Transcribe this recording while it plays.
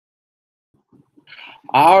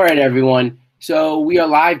All right, everyone. So we are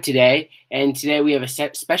live today, and today we have a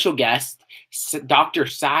special guest, Dr.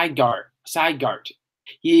 Seidgart.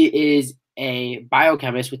 He is a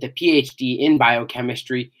biochemist with a PhD in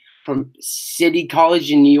biochemistry from City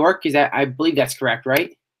College in New York. I believe that's correct,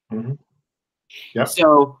 right? Mm-hmm. Yep.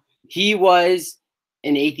 So he was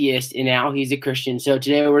an atheist, and now he's a Christian. So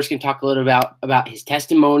today we're just going to talk a little about his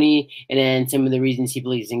testimony, and then some of the reasons he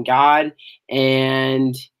believes in God.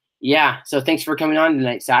 And yeah, so thanks for coming on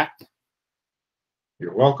tonight, Si.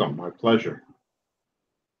 You're welcome. My pleasure.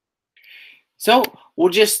 So we'll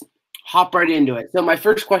just hop right into it. So my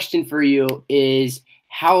first question for you is,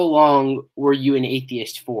 how long were you an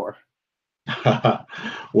atheist for?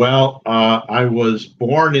 Well, I was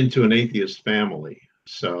born into an atheist family,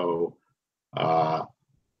 so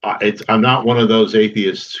I'm not one of those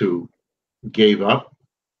atheists who gave up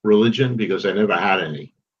religion because I never had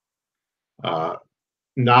any. Uh,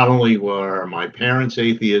 Not only were my parents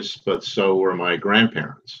atheists, but so were my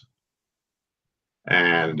grandparents,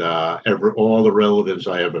 and all the relatives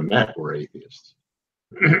I ever met were atheists.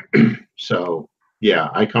 So, yeah,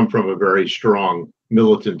 I come from a very strong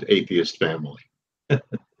militant atheist family.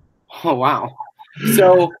 Oh wow!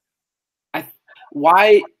 So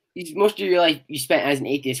why most of your life you spent as an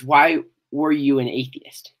atheist? Why were you an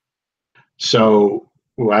atheist? So,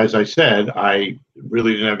 well, as I said, I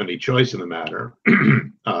really didn't have any choice in the matter.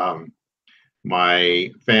 um,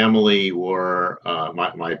 my family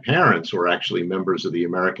my parents were actually members of the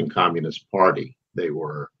American Communist Party. They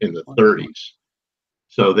were in the 30s.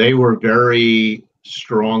 So they were very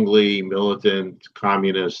strongly militant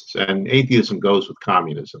communists, and atheism goes with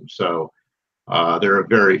communism. So there are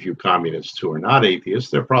very few communists who are not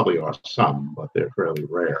atheists. There probably are some, but they're fairly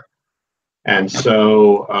rare. And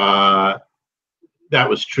so that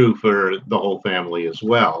was true for the whole family as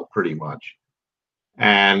well, pretty much.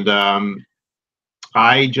 And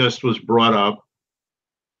I just was brought up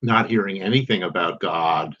not hearing anything about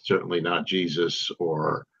God, certainly not Jesus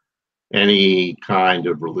or any kind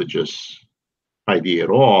of religious idea at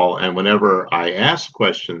all. And whenever I asked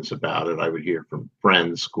questions about it, I would hear from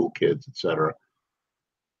friends, school kids, etc.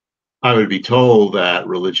 I would be told that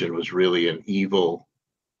religion was really an evil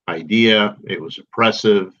idea. It was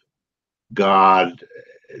oppressive. God,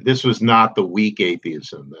 this was not the weak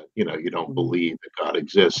atheism that, you don't believe that God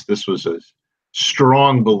exists. This was a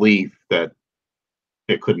strong belief that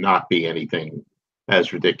it could not be anything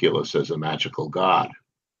as ridiculous as a magical God.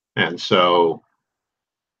 And so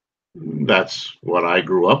that's what I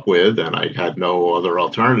grew up with, and I had no other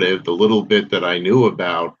alternative. The little bit that I knew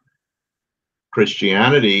about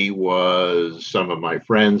Christianity was some of my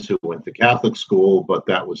friends who went to Catholic school, but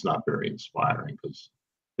that was not very inspiring because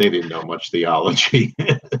they didn't know much theology.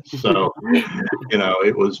 So,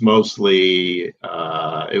 it was mostly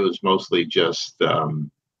just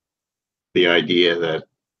the idea that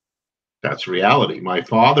that's reality. My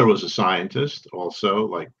father was a scientist,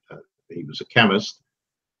 also, he was a chemist.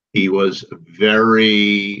 He was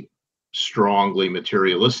very strongly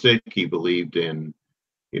materialistic. He believed in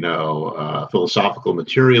philosophical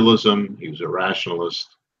materialism. He was a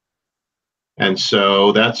rationalist. And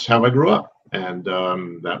so that's how I grew up. And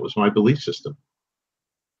that was my belief system.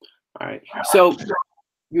 All right. So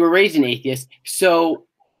you were raised an atheist. So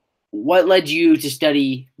what led you to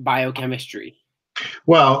study biochemistry?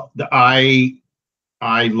 Well, I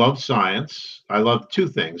love science. I loved two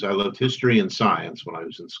things. I loved history and science when I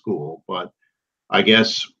was in school, but I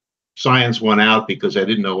guess science won out because I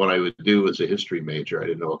didn't know what I would do as a history major. I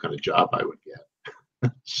didn't know what kind of job I would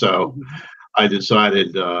get. So I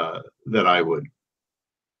decided that I would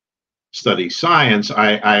study science.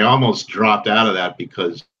 I almost dropped out of that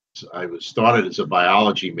because I was started as a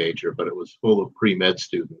biology major, but it was full of pre-med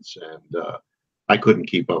students, and I couldn't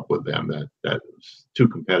keep up with them. That was too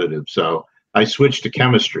competitive. So I switched to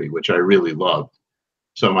chemistry, which I really loved.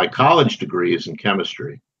 So my college degree is in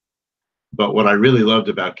chemistry. But what I really loved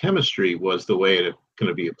about chemistry was the way it going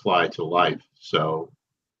to be applied to life. So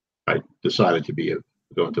I decided to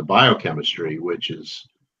go into biochemistry, which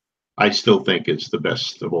I still think is the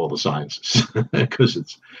best of all the sciences because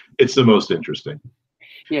it's the most interesting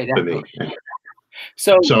to me.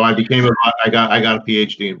 So I got a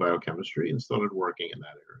PhD in biochemistry and started working in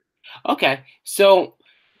that area. Okay. So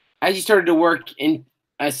as you started to work in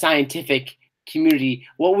a scientific community,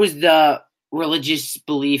 what was the religious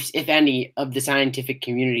beliefs, if any, of the scientific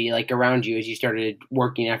community like around you as you started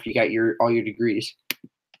working after you got all your degrees?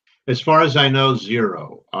 As far as I know,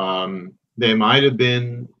 zero. There might have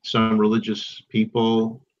been some religious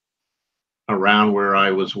people around where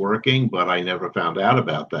I was working, but I never found out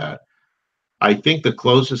about that. I think the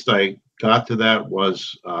closest I got to that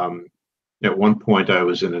was At one point, I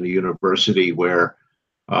was in a university where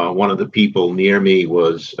one of the people near me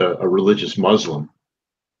was a religious Muslim,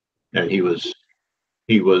 and he was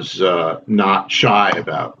not shy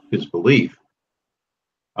about his belief,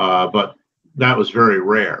 but that was very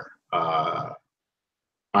rare.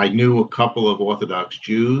 I knew a couple of Orthodox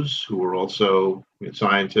Jews who were also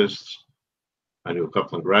scientists. I knew a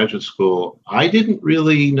couple in graduate school. I didn't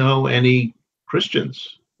really know any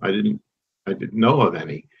Christians. I didn't know of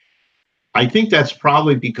any. I think that's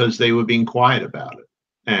probably because they were being quiet about it.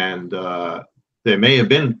 And there may have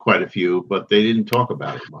been quite a few, but they didn't talk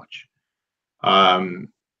about it much.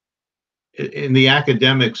 In the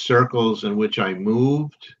academic circles in which I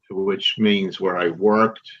moved, which means where I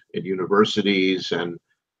worked at universities and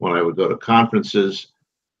when I would go to conferences,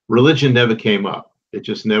 religion never came up. It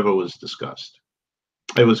just never was discussed.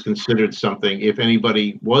 It was considered something, if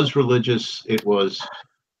anybody was religious, it was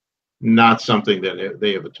not something that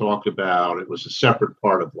they ever talked about. It was a separate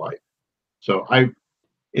part of life. So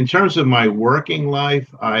in terms of my working life,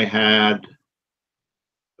 I had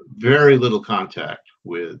very little contact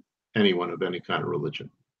with anyone of any kind of religion,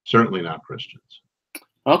 certainly not Christians.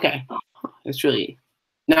 Okay. That's really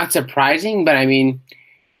not surprising, but I mean,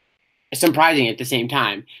 surprising at the same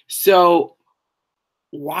time. So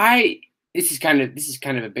why, this is kind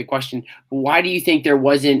of a big question. Why do you think there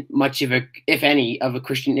wasn't much of a, if any, of a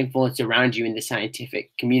Christian influence around you in the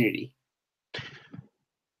scientific community?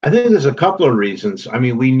 I think there's a couple of reasons. I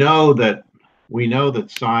mean, we know that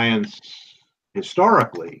science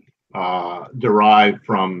historically derived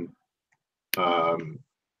from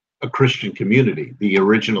a Christian community. The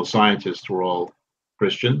original scientists were all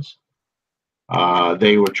Christians.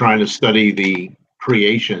 They were trying to study the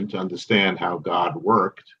creation to understand how God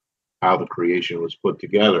worked, how the creation was put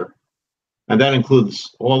together. And that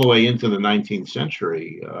includes all the way into the 19th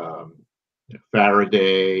century,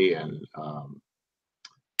 Faraday and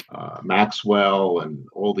Maxwell and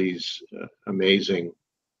all these amazing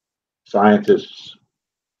scientists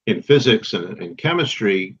in physics and in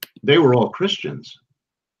chemistry. They were all Christians.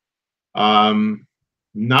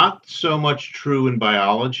 Not so much true in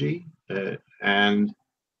biology. And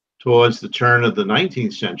towards the turn of the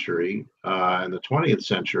 19th century and the 20th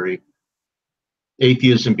century,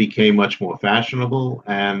 atheism became much more fashionable,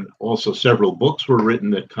 and also several books were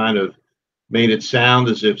written that kind of made it sound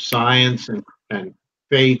as if science and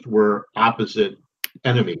faith were opposite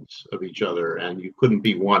enemies of each other, and you couldn't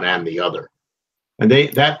be one and the other. And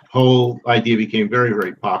that whole idea became very,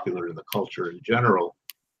 very popular in the culture in general.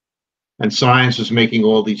 And science was making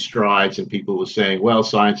all these strides, and people were saying, well,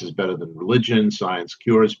 science is better than religion. Science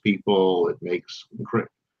cures people. It makes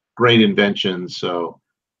great inventions. So,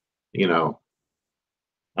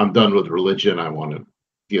 I'm done with religion. I want to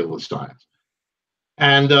deal with science.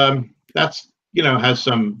 And that's, has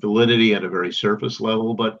some validity at a very surface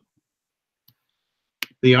level. But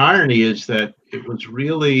the irony is that it was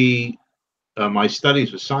really my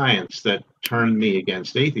studies with science that turned me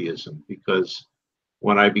against atheism, because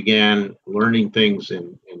when I began learning things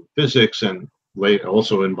in physics and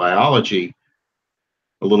also in biology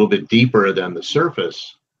a little bit deeper than the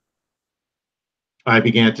surface, I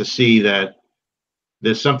began to see that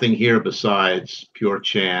there's something here besides pure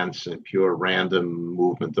chance and pure random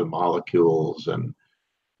movement of molecules and,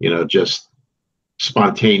 just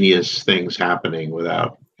spontaneous things happening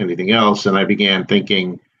without anything else. And I began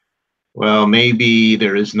thinking, well, maybe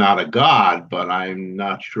there is not a God, but I'm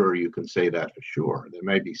not sure you can say that for sure. There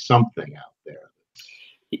may be something out there.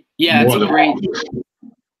 Yeah, that's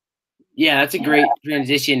a great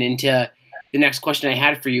transition into the next question I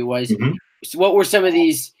had for you was, so what were some of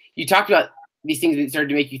these, you talked about these things that started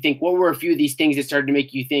to make you think, what were a few of these things that started to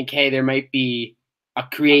make you think, hey, there might be a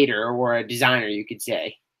creator or a designer, you could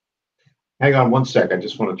say? Hang on one sec. I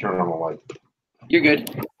just want to turn on the light. You're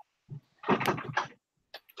good.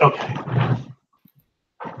 Okay.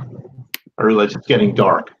 I realize it's getting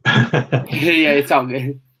dark. Yeah, it's all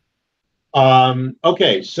good.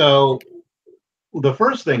 Okay, so the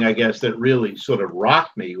first thing, I guess, that really sort of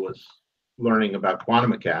rocked me was learning about quantum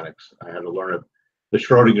mechanics. I had to learn the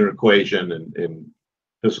Schrodinger equation in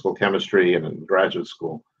physical chemistry and in graduate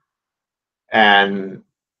school. And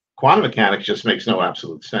quantum mechanics just makes no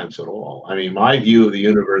absolute sense at all. I mean, my view of the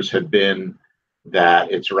universe had been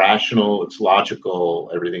that it's rational, it's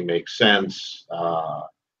logical, everything makes sense.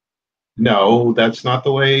 No, that's not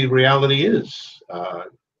the way reality is.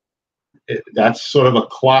 That's sort of a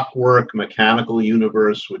clockwork mechanical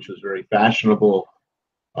universe, which was very fashionable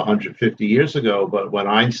 150 years ago. But when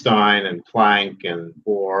Einstein and Planck and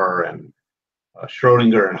Bohr and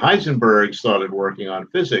Schrodinger and Heisenberg started working on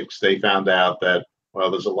physics, they found out that, well,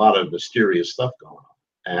 there's a lot of mysterious stuff going on.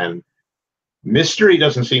 And Mystery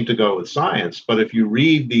doesn't seem to go with science, but if you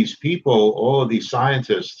read these people, all of these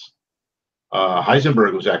scientists,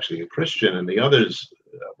 Heisenberg was actually a Christian, and the others,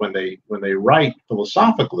 when they write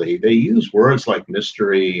philosophically, they use words like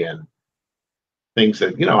mystery and things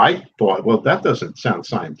that, I thought, well, that doesn't sound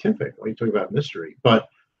scientific. Why are you talking about mystery? But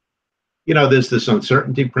there's this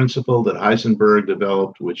uncertainty principle that Heisenberg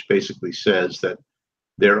developed, which basically says that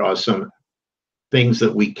there are some things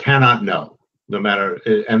that we cannot know, no matter,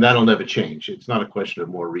 and that'll never change. It's not a question of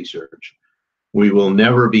more research. We will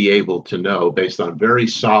never be able to know, based on very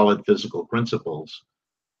solid physical principles,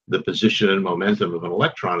 the position and momentum of an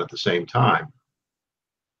electron at the same time.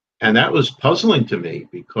 And that was puzzling to me,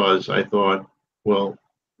 because I thought, well,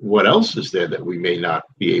 what else is there that we may not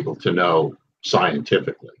be able to know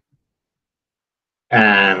scientifically?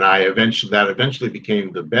 And that eventually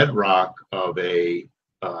became the bedrock of a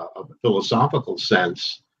philosophical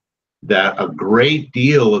sense, that a great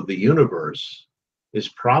deal of the universe is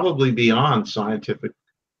probably beyond scientific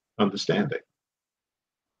understanding.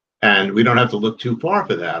 And we don't have to look too far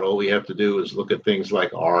for that. All we have to do is look at things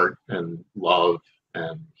like art and love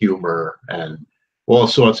and humor and all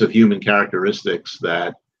sorts of human characteristics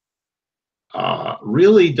that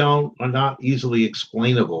really are not easily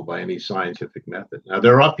explainable by any scientific method. Now,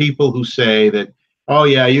 there are people who say that, oh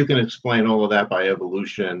yeah, you can explain all of that by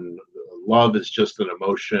evolution. Love is just an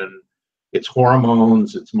emotion. It's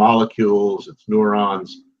hormones, it's molecules, it's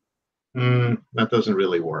neurons. That doesn't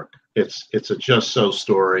really work. It's a just so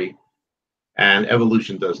story, and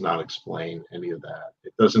evolution does not explain any of that.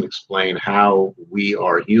 It doesn't explain how we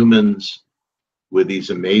are humans with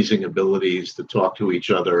these amazing abilities to talk to each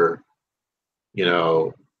other,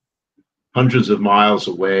 hundreds of miles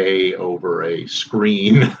away over a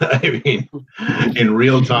screen. I mean, in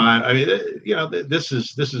real time. I mean, this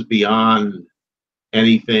is beyond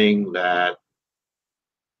anything that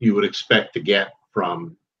you would expect to get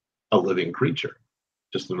from a living creature,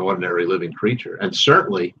 just an ordinary living creature, and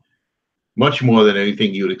certainly much more than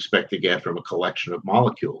anything you would expect to get from a collection of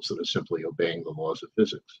molecules that are simply obeying the laws of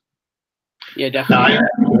physics. Yeah, definitely.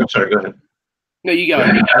 I'm sorry, go ahead. No, you go.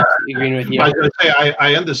 I'm agreeing with you. I was going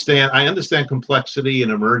to say, I understand complexity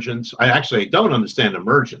and emergence. I don't understand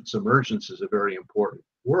emergence. Emergence is a very important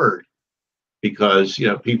word, because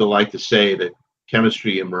people like to say that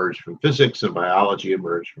chemistry emerged from physics and biology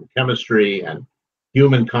emerged from chemistry, and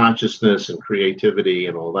human consciousness and creativity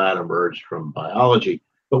and all that emerged from biology.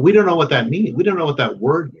 But we don't know what that means. We don't know what that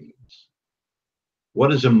word means.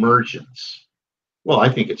 What is emergence? Well, I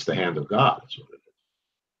think it's the hand of God. That's what it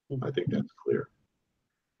is. I think that's clear.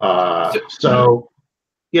 But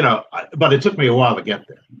it took me a while to get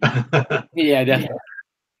there. Yeah, definitely.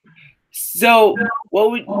 So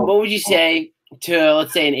what would you say to,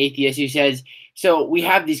 let's say, an atheist who says, so we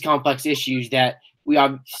have these complex issues that we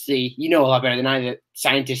obviously, a lot better than I, that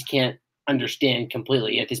scientists can't understand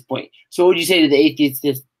completely at this point. So what would you say to the atheists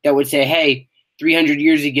that would say, hey, 300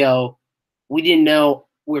 years ago, we didn't know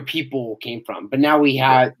where people came from, but now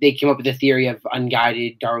they came up with a theory of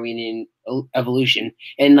unguided Darwinian evolution,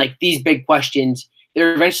 and like these big questions,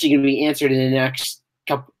 they're eventually going to be answered in the next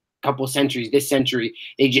couple centuries. This century,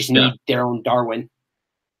 they just need their own Darwin.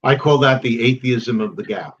 I call that the atheism of the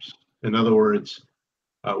gaps. In other words,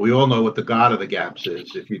 we all know what the God of the gaps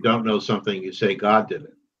is. If you don't know something, you say God did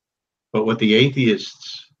it. But what the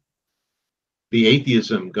atheism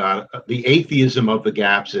of the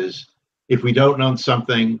gaps is, if we don't know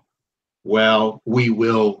something, well, we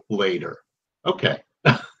will later. Okay.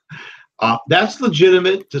 That's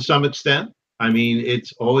legitimate to some extent. I mean,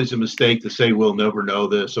 it's always a mistake to say we'll never know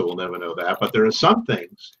this or we'll never know that. But there are some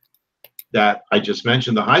things that I just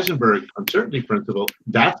mentioned, the Heisenberg uncertainty principle,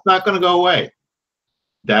 that's not going to go away.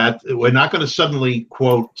 That we're not going to suddenly,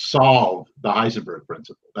 quote, solve the Heisenberg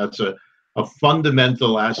principle. That's a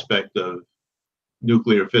fundamental aspect of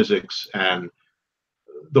nuclear physics, and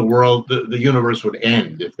the world, the universe would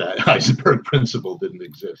end if that Heisenberg principle didn't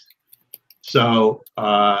exist. So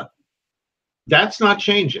that's not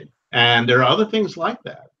changing. And there are other things like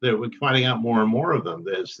that. We're finding out more and more of them.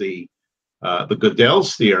 There's the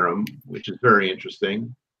Gödel's theorem, which is very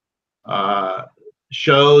interesting,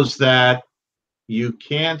 shows that you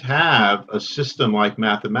can't have a system like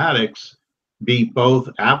mathematics be both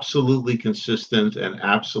absolutely consistent and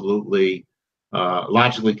absolutely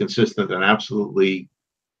logically consistent and absolutely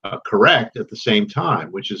correct at the same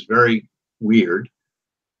time, which is very weird.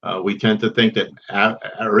 We tend to think that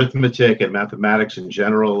arithmetic and mathematics in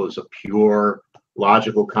general is a pure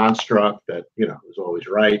logical construct that is always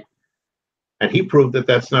right, and he proved that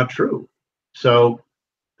that's not true. So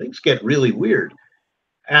things get really weird.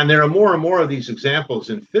 And there are more and more of these examples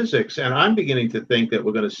in physics, and I'm beginning to think that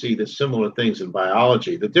we're going to see the similar things in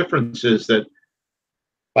biology. The difference is that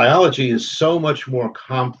biology is so much more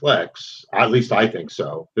complex, at least I think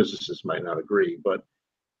so. Physicists might not agree, but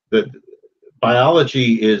that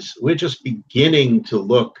biology is, we're just beginning to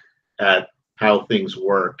look at how things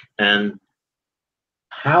work, and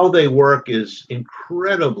how they work is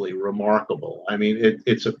incredibly remarkable. I mean,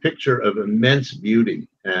 it's a picture of immense beauty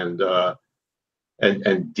and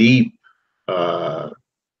deep.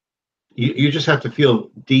 You just have to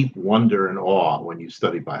feel deep wonder and awe when you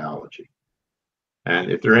study biology.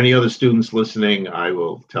 And if there are any other students listening, I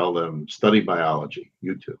will tell them, study biology,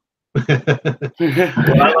 you too.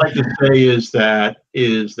 What I like to say is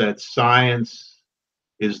that science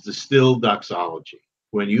is distilled doxology.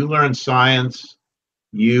 When you learn science,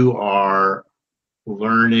 you are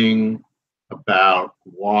learning about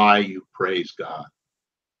why you praise God.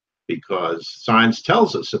 Because science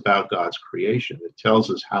tells us about God's creation. It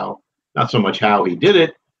tells us how, not so much how he did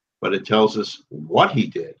it, but it tells us what he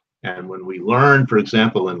did. And when we learn, for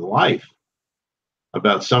example, in life,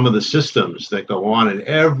 about some of the systems that go on in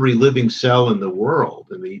every living cell in the world,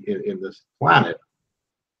 in this planet,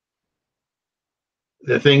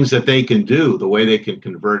 the things that they can do, the way they can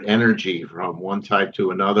convert energy from one type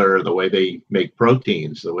to another, the way they make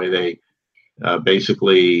proteins, the way they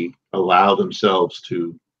basically allow themselves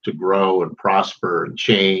to grow and prosper and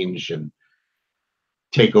change and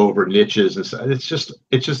take over niches, and so it's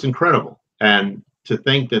just incredible. And to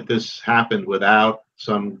think that this happened without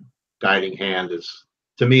some guiding hand is,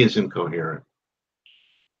 to me, is incoherent.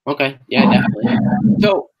 Okay, yeah, definitely.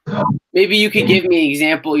 So maybe you could give me an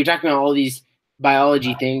example. You're talking about all these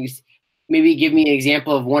biology things. Maybe give me an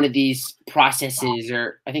example of one of these processes,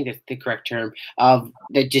 or I think that's the correct term, of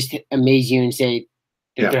that just amaze you and say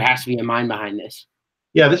that there has to be a mind behind this.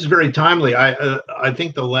 Yeah, this is very timely. I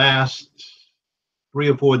think the last 3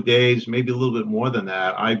 or 4 days, maybe a little bit more than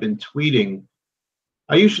that, I've been tweeting.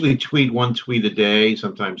 I usually tweet 1 tweet a day,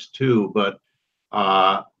 sometimes 2, but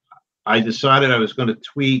I decided I was going to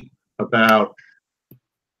tweet about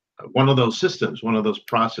one of those systems, one of those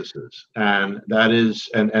processes, and that is,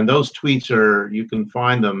 and those tweets are, you can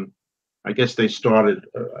find them. I guess they started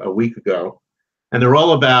a week ago, and they're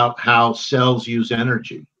all about how cells use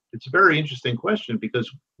energy. It's a very interesting question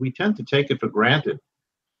because we tend to take it for granted.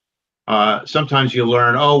 Sometimes you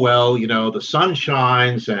learn, oh well, you know, the sun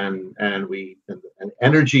shines, and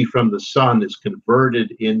energy from the sun is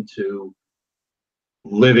converted into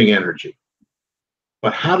living energy.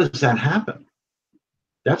 But how does that happen?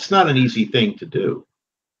 That's not an easy thing to do.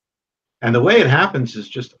 And the way it happens is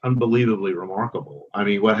just unbelievably remarkable. I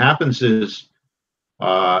mean, what happens is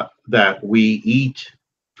that we eat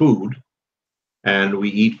food, and we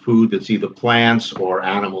eat food that's either plants or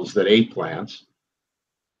animals that ate plants.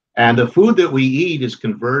 And the food that we eat is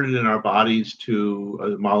converted in our bodies to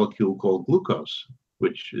a molecule called glucose,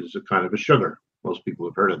 which is a kind of a sugar. Most people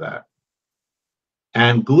have heard of that.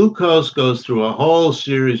 And glucose goes through a whole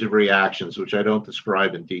series of reactions, which I don't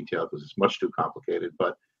describe in detail because it's much too complicated,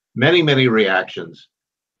 but many, many reactions.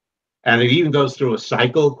 And it even goes through a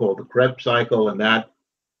cycle called the Krebs cycle, and that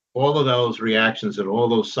all of those reactions and all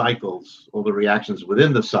those cycles, all the reactions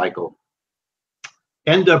within the cycle,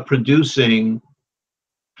 end up producing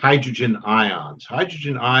hydrogen ions.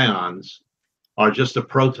 Hydrogen ions are just a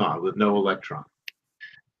proton with no electron.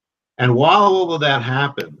 And while all of that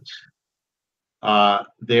happens,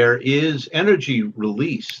 there is energy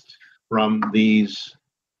released from these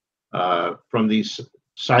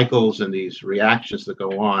cycles and these reactions that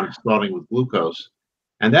go on, starting with glucose.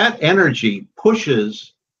 And that energy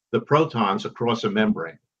pushes the protons across a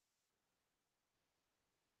membrane.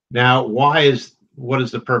 Now, what is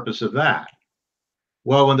the purpose of that?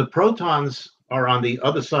 Well, when the protons are on the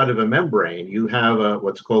other side of a membrane, you have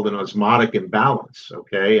what's called an osmotic imbalance,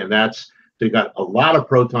 okay? And that's, they got a lot of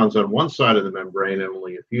protons on one side of the membrane and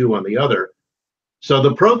only a few on the other. So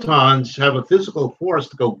the protons have a physical force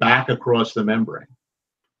to go back across the membrane,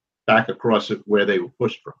 back across it where they were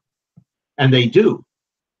pushed from. And they do.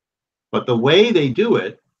 But the way they do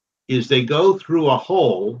it is they go through a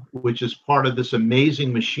hole, which is part of this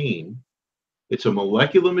amazing machine. It's a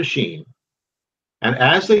molecular machine. And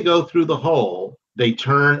as they go through the hole, they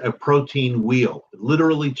turn a protein wheel. It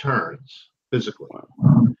literally turns physically.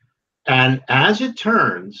 And as it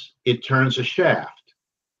turns a shaft.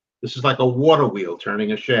 This is like a water wheel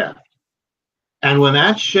turning a shaft. And when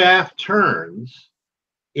that shaft turns,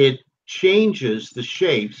 it changes the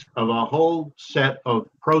shapes of a whole set of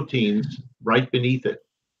proteins right beneath it.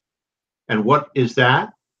 And what is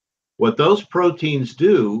that? What those proteins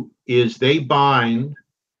do is they bind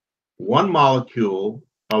one molecule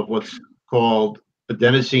of what's called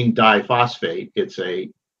adenosine diphosphate. It's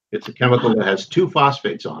a chemical that has two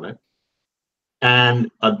phosphates on it. And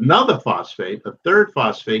another phosphate, a third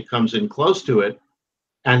phosphate, comes in close to it,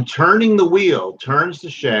 and turning the wheel turns the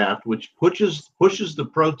shaft, which pushes the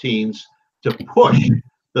proteins to push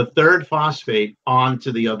the third phosphate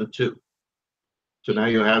onto the other two. So now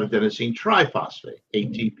you have adenosine triphosphate,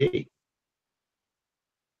 ATP.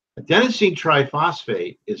 Adenosine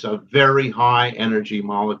triphosphate is a very high energy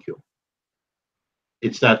molecule.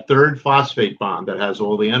 It's that third phosphate bond that has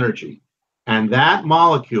all the energy. And that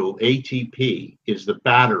molecule, ATP, is the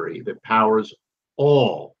battery that powers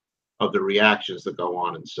all of the reactions that go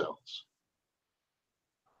on in cells.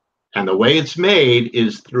 And the way it's made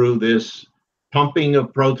is through this pumping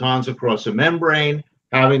of protons across a membrane,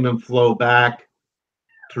 having them flow back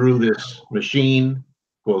through this machine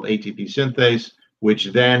called ATP synthase, which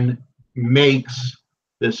then makes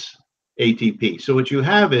this ATP. So what you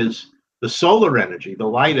have is the solar energy, the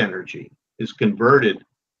light energy, is converted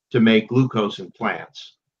to make glucose in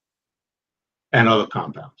plants and other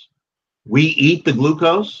compounds. We eat the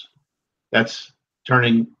glucose. That's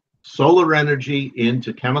turning solar energy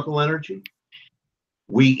into chemical energy.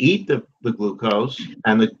 We eat the glucose,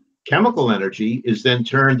 and the chemical energy is then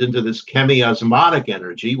turned into this chemiosmotic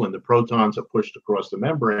energy when the protons are pushed across the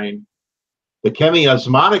membrane. The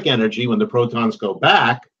chemiosmotic energy, when the protons go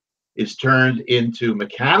back, is turned into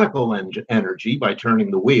mechanical energy by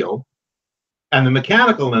turning the wheel. And the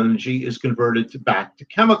mechanical energy is converted back to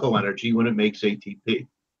chemical energy when it makes ATP.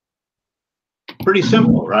 Pretty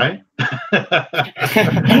simple, right?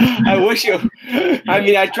 I wish you. I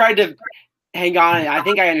mean, I tried to hang on. I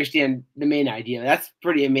think I understand the main idea. That's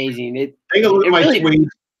pretty amazing. Take a look at my tweets,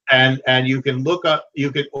 and you can look up.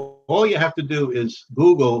 All you have to do is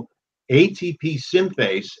Google ATP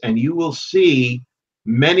synthase, and you will see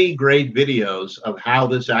many great videos of how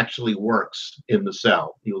this actually works in the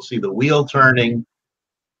cell. You'll see the wheel turning.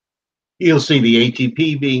 You'll see the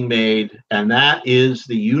ATP being made, and that is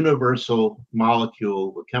the universal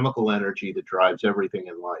molecule, the chemical energy that drives everything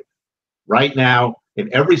in life. Right now,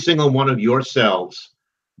 in every single one of your cells,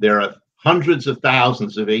 there are hundreds of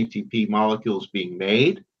thousands of ATP molecules being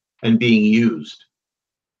made and being used,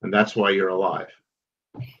 and that's why you're alive.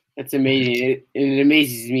 That's amazing. It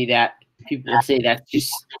amazes me that people say that's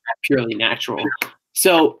just purely natural.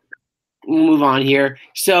 So we'll move on here.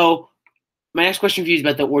 So my next question for you is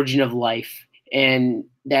about the origin of life and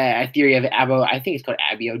the theory of I think it's called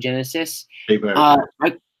abiogenesis.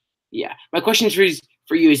 My question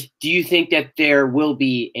for you is, do you think that there will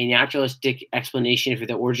be a naturalistic explanation for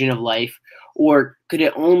the origin of life, or could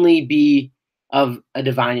it only be of a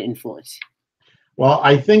divine influence? Well,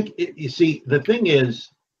 I think, you see, the thing is,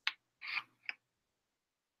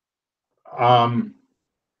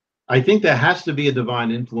 I think there has to be a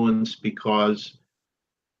divine influence because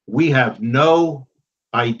we have no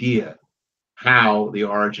idea how the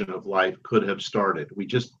origin of life could have started. We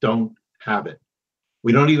just don't have it.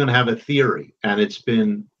 We don't even have a theory. And it's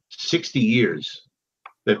been 60 years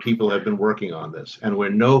that people have been working on this, and we're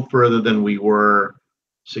no further than we were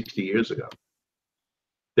 60 years ago.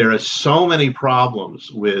 There are so many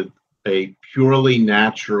problems with a purely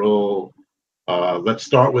natural, let's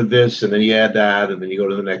start with this, and then you add that, and then you go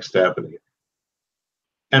to the next step.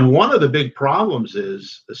 And one of the big problems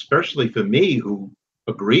is, especially for me, who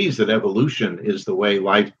agrees that evolution is the way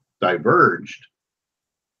life diverged,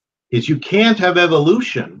 is you can't have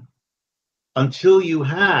evolution until you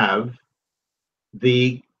have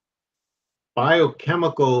the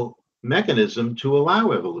biochemical mechanism to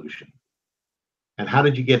allow evolution. And how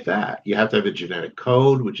did you get that? You have to have a genetic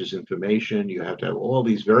code, which is information. You have to have all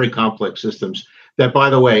these very complex systems that, by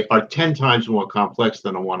the way, are 10 times more complex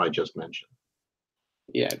than the one I just mentioned.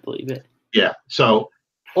 Yeah, I believe it. Yeah. So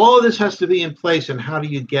all of this has to be in place. And how do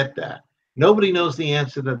you get that? Nobody knows the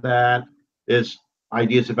answer to that. There's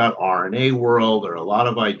ideas about RNA world. There are a lot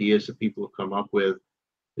of ideas that people have come up with.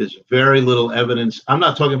 There's very little evidence. I'm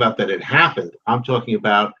not talking about that it happened. I'm talking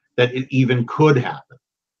about that it even could happen.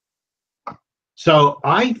 So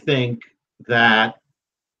I think that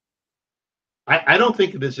I don't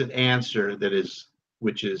think there's an answer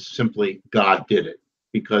which is simply God did it,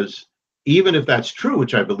 because even if that's true,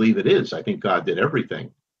 which I believe it is, I think God did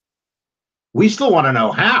everything. We still want to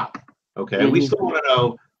know how. Okay, mm-hmm. We still want to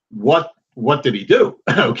know what did he do?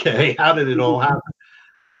 Okay, how did it all happen?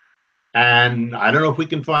 And I don't know if we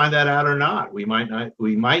can find that out or not. We might not.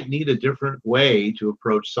 We might need a different way to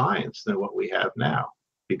approach science than what we have now,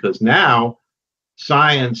 because now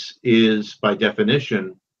science is, by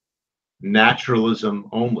definition, naturalism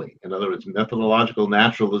only. In other words, methodological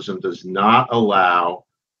naturalism does not allow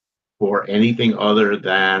for anything other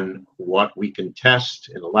than what we can test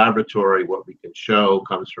in a laboratory, what we can show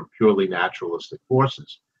comes from purely naturalistic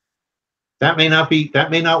forces. That may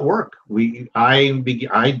not work.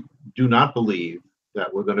 I do not believe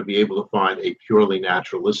that we're going to be able to find a purely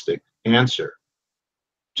naturalistic answer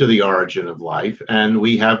to the origin of life, and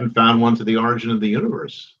we haven't found one to the origin of the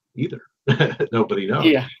universe either. Nobody knows.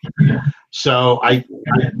 Yeah. So I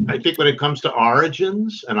think when it comes to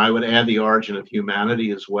origins, and I would add the origin of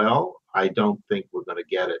humanity as well, I don't think we're going to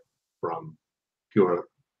get it from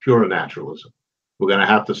pure naturalism. We're going to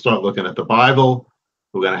have to start looking at the Bible.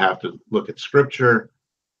 We're going to have to look at Scripture.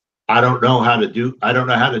 I don't know how to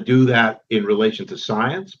do that in relation to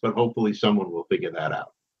science, but hopefully someone will figure that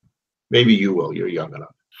out. Maybe you will. You're young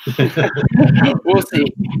enough. We'll see.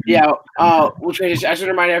 Yeah, we'll try to. I should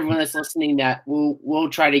remind everyone that's listening that we'll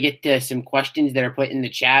try to get to some questions that are put in the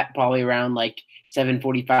chat, probably around like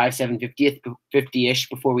 7:45, 7:50-ish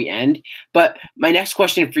before we end. But my next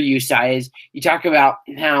question for you, Sai, is you talk about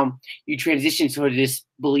how you transition sort of this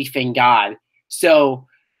belief in God. So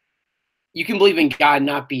you can believe in God and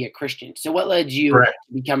not be a Christian. So what led you to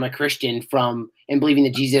become a Christian and believing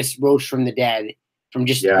that Jesus rose from the dead from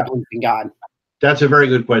just a belief in God? That's a very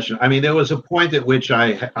good question. I mean, there was a point at which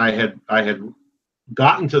I had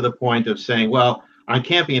gotten to the point of saying, well, I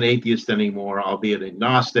can't be an atheist anymore. I'll be an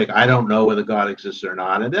agnostic. I don't know whether God exists or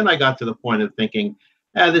not. And then I got to the point of thinking,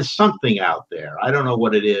 there's something out there. I don't know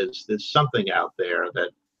what it is. There's something out there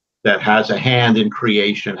that has a hand in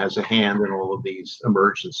creation, has a hand in all of these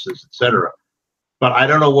emergencies, etc. But I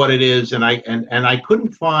don't know what it is, and I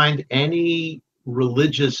couldn't find any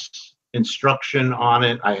religious instruction on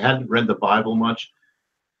it. I hadn't read the Bible much.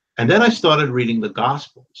 And then I started reading the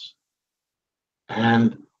Gospels.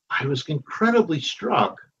 And I was incredibly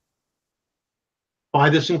struck by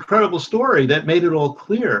this incredible story that made it all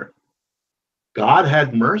clear. God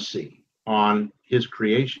had mercy on his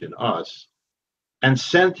creation, us, and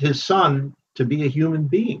sent his son to be a human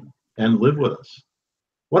being and live with us.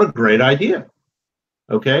 What a great idea.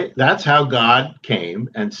 Okay, that's how God came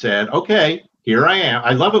and said, okay, here I am.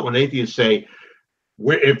 I love it when atheists say,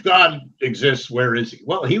 if God exists, where is he?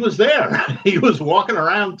 Well, he was there. He was walking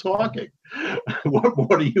around talking. What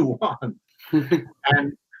more do you want?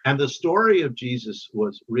 And the story of Jesus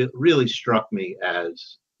was really struck me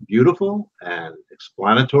as beautiful and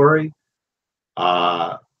explanatory,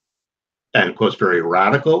 and of course very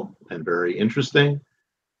radical and very interesting.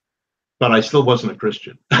 But I still wasn't a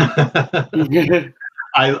Christian.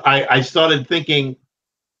 I started thinking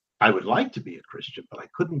I would like to be a Christian, but I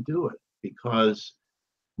couldn't do it because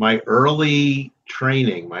my early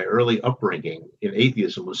training, my early upbringing in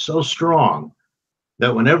atheism was so strong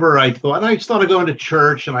that whenever I started going to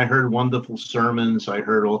church and I heard wonderful sermons, I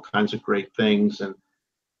heard all kinds of great things, and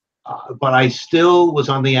but I still was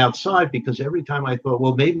on the outside because every time I thought,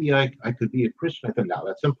 well, maybe I could be a Christian, I thought, no,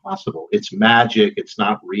 that's impossible. It's magic. It's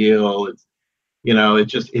not real. It's,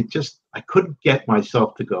 it just, I couldn't get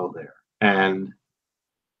myself to go there. And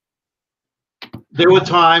there were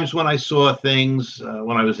times when I saw things,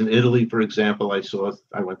 when I was in Italy, for example,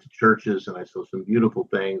 I went to churches and I saw some beautiful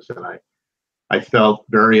things, and I felt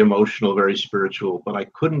very emotional, very spiritual, but I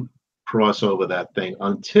couldn't cross over that thing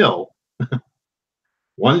until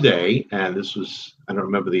one day, and this was, I don't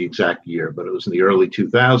remember the exact year, but it was in the early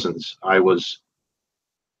 2000s, I was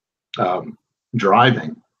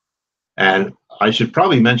driving, and I should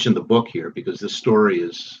probably mention the book here because this story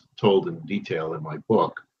is told in detail in my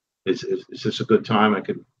book. Is this a good time I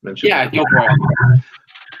could mention? Yeah, go for it.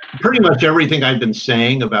 Pretty much everything I've been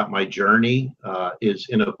saying about my journey is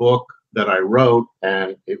in a book that I wrote,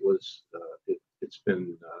 and it's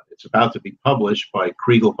about to be published by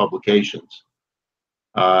Kregel Publications,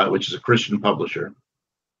 which is a Christian publisher.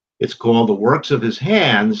 It's called The Works of His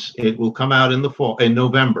Hands. It will come out in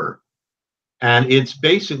November. And it's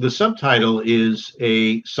basically, the subtitle is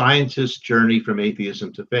A Scientist's Journey from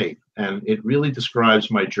Atheism to Faith. And it really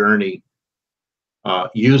describes my journey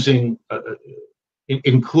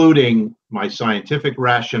including my scientific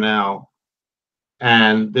rationale.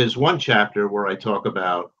 And there's one chapter where I talk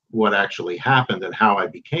about what actually happened and how I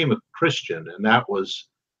became a Christian. And that was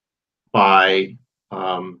by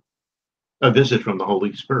a visit from the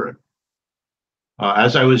Holy Spirit.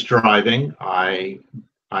 As I was driving, I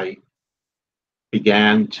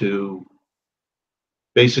began to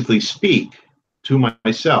basically speak to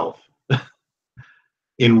myself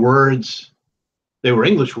in words. They were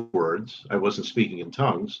English words. I wasn't speaking in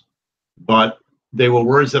tongues, but they were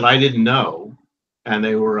words that I didn't know, and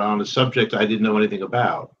they were on a subject I didn't know anything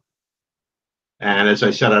about. And as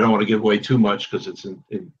I said, I don't want to give away too much because it's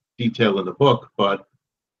in detail in the book, but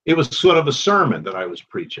it was sort of a sermon that I was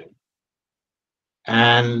preaching.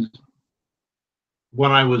 And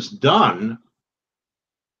when I was done,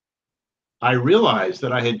 I realized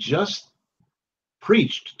that I had just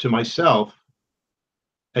preached to myself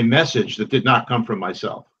a message that did not come from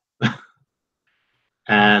myself.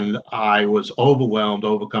 And I was overwhelmed,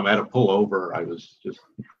 overcome. I had to pull over. I was just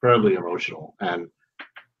incredibly emotional. And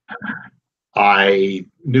I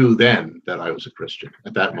knew then that I was a Christian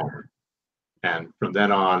at that moment. And from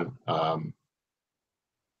then on,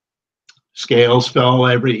 scales fell,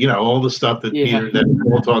 all the stuff that that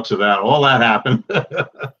Paul talks about, all that happened.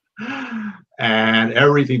 And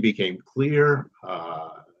everything became clear.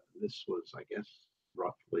 This was, I guess,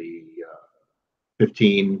 roughly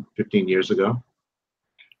 15 years ago.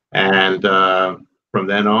 And from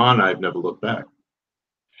then on, I've never looked back.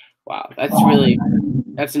 Wow,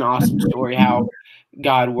 that's an awesome story, how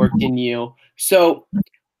God worked in you. So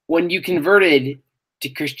when you converted to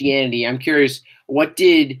Christianity, I'm curious, what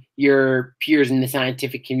did your peers in the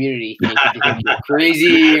scientific community think? Did they think you were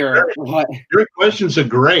crazy or what? Your questions are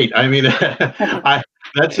great. I mean,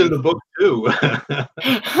 that's in the book too.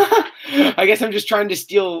 I guess I'm just trying to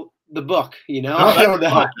steal the book, No, I don't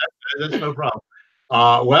know. That's no problem.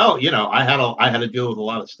 Well, I had to deal with a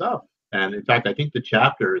lot of stuff. And in fact, I think the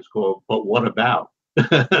chapter is called "But What About?"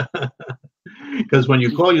 Because when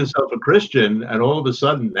you call yourself a Christian, and all of a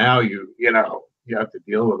sudden now you have to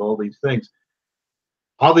deal with all these things.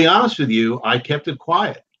 I'll be honest with you, I kept it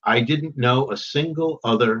quiet. I didn't know a single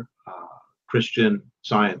other Christian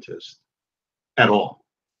scientist at all.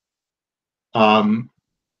 And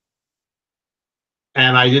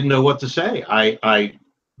I didn't know what to say.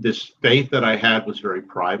 This faith that I had was very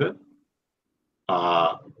private.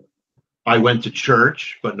 I went to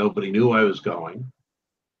church, but nobody knew I was going.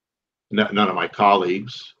 None of my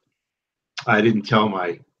colleagues. I didn't tell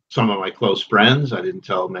some of my close friends. I didn't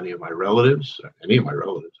tell any of my relatives.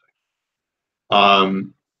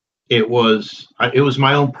 It was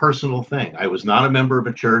my own personal thing. I was not a member of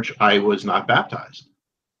a church. I was not baptized.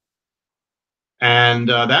 And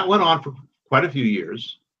that went on for quite a few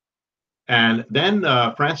years. And then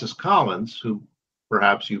Francis Collins, who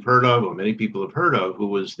perhaps you've heard of, or many people have heard of, who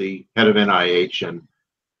was the head of NIH and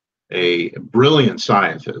a brilliant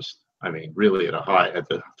scientist. I mean, really at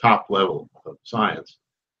the top level of science.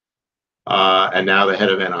 And now the head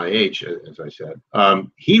of NIH, as I said.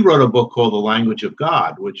 He wrote a book called The Language of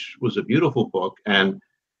God, which was a beautiful book. And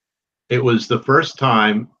it was the first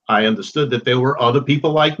time I understood that there were other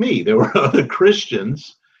people like me. There were other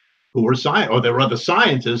Christians who were there were other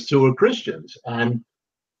scientists who were Christians. And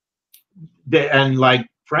like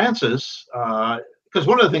Francis, because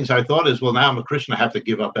one of the things I thought is, well, now I'm a Christian, I have to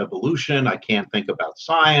give up evolution. I can't think about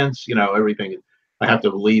science, everything. I have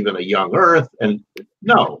to believe in a young earth. And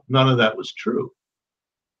no, none of that was true.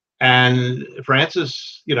 And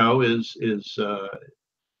Francis, is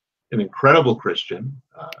an incredible Christian.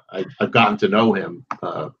 I've gotten to know him.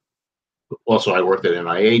 Also, I worked at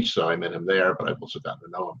NIH, so I met him there, but I've also gotten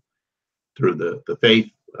to know him through the faith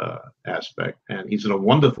aspect. And he's a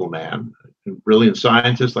wonderful man, a brilliant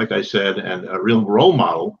scientist, like I said, and a real role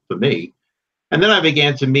model for me. And then I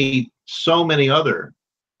began to meet so many other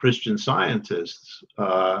Christian scientists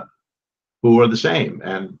who are the same.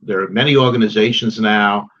 And there are many organizations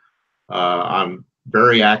now. I'm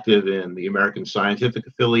very active in the American Scientific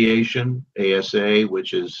Affiliation, ASA,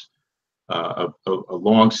 which is a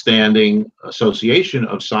long-standing association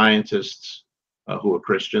of scientists who are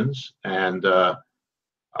Christians. And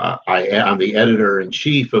I'm the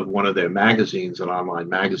editor-in-chief of one of their magazines, an online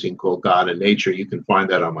magazine called God and Nature. You can find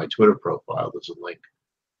that on my Twitter profile. There's a link.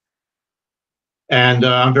 And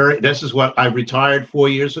this is what I retired 4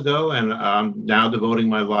 years ago, and I'm now devoting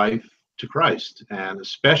my life to Christ, and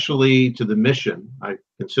especially to the mission. I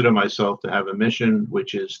consider myself to have a mission,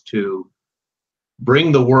 which is to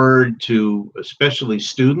bring the word to especially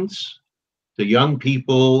students, to young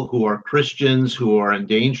people who are Christians, who are in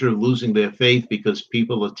danger of losing their faith because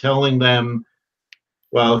people are telling them,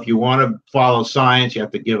 well, if you want to follow science, you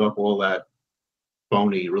have to give up all that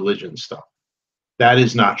phony religion stuff. That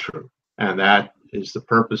is not true. And that is the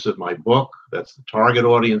purpose of my book. That's the target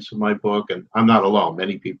audience of my book. And I'm not alone.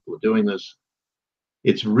 Many people are doing this.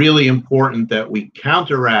 It's really important that we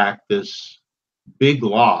counteract this big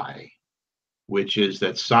lie, which is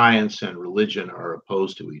that science and religion are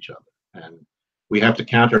opposed to each other. And we have to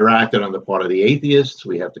counteract it on the part of the atheists.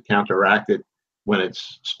 We have to counteract it when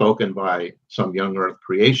it's spoken by some young earth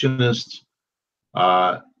creationists.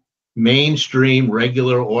 Mainstream,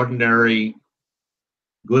 regular, ordinary,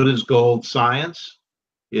 good as gold science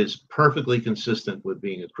is perfectly consistent with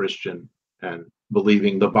being a Christian and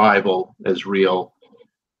believing the Bible as real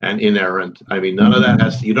and inerrant. I mean, none of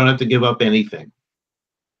that you don't have to give up anything.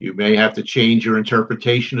 You may have to change your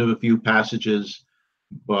interpretation of a few passages,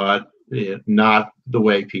 but not the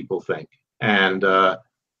way people think. And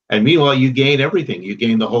meanwhile, you gain everything. You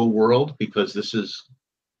gain the whole world because this is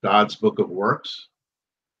God's book of works,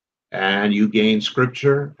 and you gain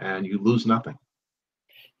scripture, and you lose nothing.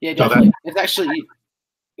 Yeah, definitely. It's actually,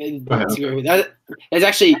 it's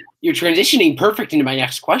actually, you're transitioning perfect into my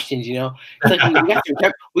next questions. You know, it's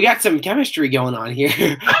like we got some chemistry going on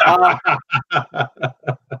here.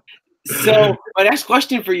 So my next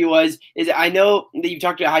question for you is I know that you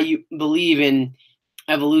talked about how you believe in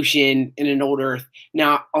evolution in an old Earth.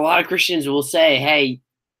 Now, a lot of Christians will say, "Hey,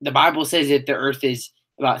 the Bible says that the Earth is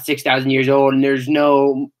about 6,000 years old, and there's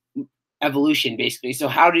no evolution, basically." So,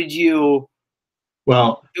 how did you?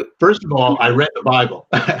 Well, first of all, I read the Bible,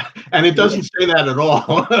 and it doesn't say that at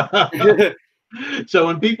all. So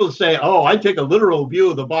when people say, "Oh, I take a literal view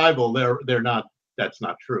of the Bible," they're not. That's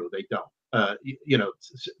not true. They don't. You know,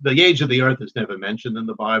 the age of the earth is never mentioned in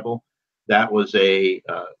the Bible. That was a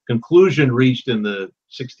conclusion reached in the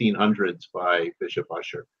 1600s by Bishop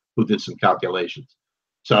Ussher, who did some calculations.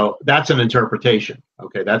 So that's an interpretation.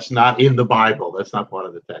 Okay, that's not in the Bible. That's not part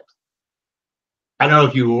of the text. I don't know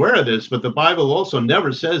if you're aware of this, but the Bible also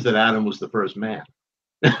never says that Adam was the first man.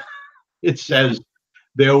 It says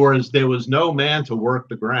there was no man to work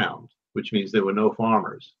the ground, which means there were no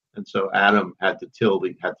farmers. And so Adam had to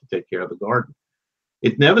had to take care of the garden.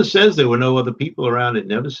 It never says there were no other people around. It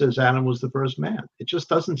never says Adam was the first man. It just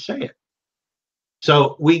doesn't say it.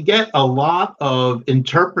 So we get a lot of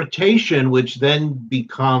interpretation, which then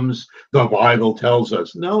becomes the Bible tells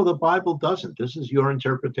us. No, the Bible doesn't. This is your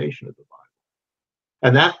interpretation of the Bible.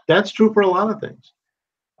 And that's true for a lot of things.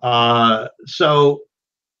 So,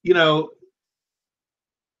 you know,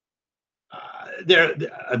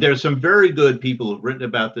 there's some very good people who've written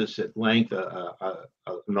about this at length.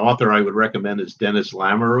 An author I would recommend is Dennis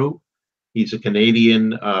Lamoureux. He's a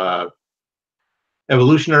Canadian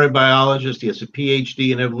evolutionary biologist. He has a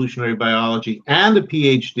PhD in evolutionary biology and a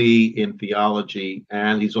PhD in theology,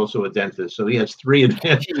 and he's also a dentist. So he has 3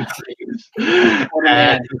 advanced degrees.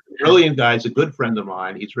 And he's a brilliant guy. He's a good friend of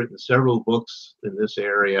mine. He's written several books in this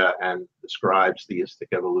area and describes theistic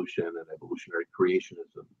evolution and evolutionary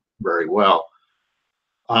creationism very well.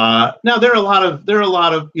 Now there are a lot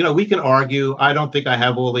of, you know, we can argue. I don't think I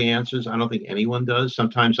have all the answers. I don't think anyone does.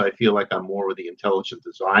 Sometimes I feel like I'm more with the intelligent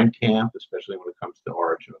design camp, especially when it comes to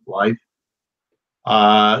origin of life.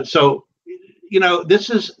 So, you know, this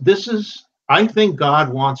is, I think God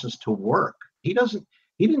wants us to work. He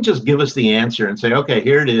didn't just give us the answer and say, okay,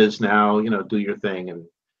 here it is now, you know, do your thing. And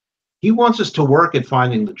he wants us to work at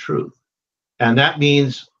finding the truth. And that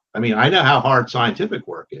means, I mean, I know how hard scientific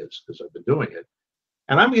work is because I've been doing it.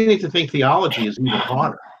 And I'm beginning to think theology is even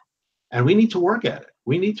harder. And we need to work at it.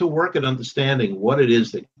 We need to work at understanding what it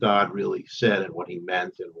is that God really said and what he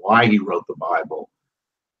meant and why he wrote the Bible.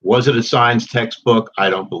 Was it a science textbook? I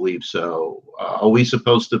don't believe so. Are we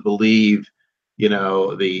supposed to believe, you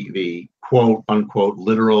know, the quote unquote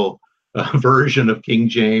literal version of King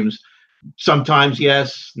James? Sometimes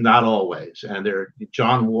yes, not always. And there are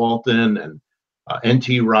John Walton and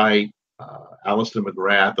N.T. Wright, Alister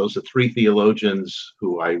McGrath. Those are 3 theologians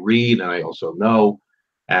who I read and I also know.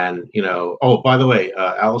 And, you know, oh, by the way,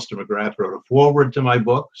 Alister McGrath wrote a foreword to my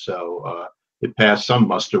book, so it passed some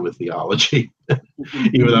muster with theology,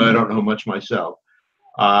 even though I don't know much myself.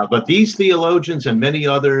 But these theologians and many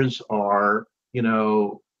others are, you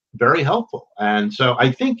know, very helpful. And so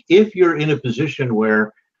I think if you're in a position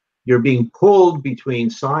where you're being pulled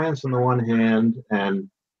between science on the one hand and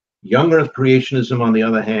young earth creationism on the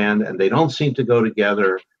other hand, and they don't seem to go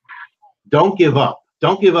together, don't give up.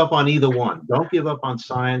 Don't give up on either one. Don't give up on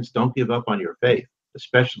science. Don't give up on your faith.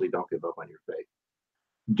 Especially don't give up on your faith.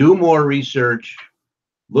 Do more research.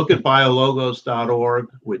 Look at biologos.org,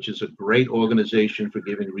 which is a great organization for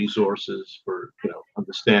giving resources for, you know,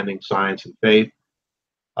 understanding science and faith.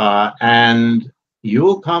 And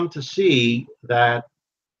you'll come to see that,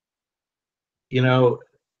 you know,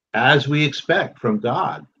 as we expect from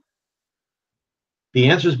God, the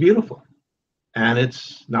answer is beautiful, and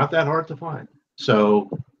it's not that hard to find. So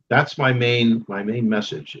that's my main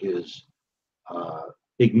message is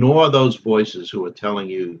ignore those voices who are telling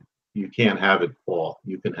you you can't have it all.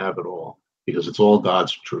 You can have it all because it's all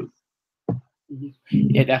God's truth.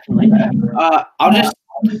 Yeah, definitely. I'll just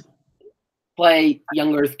play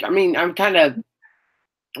young earth. I mean, I'm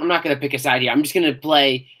not going to pick a side here. I'm just going to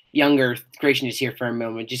play young earth creationist here for a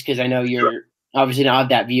moment, just because I know you're obviously not of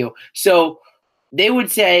that view. So they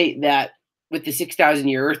would say that with the 6,000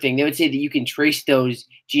 year earth thing, they would say that you can trace those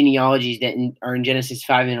genealogies that are in Genesis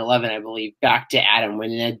 5 and 11, I believe, back to Adam,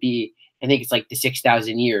 when that'd be I think it's like the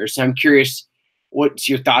 6,000 years. So I'm curious, what's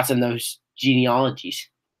your thoughts on those genealogies?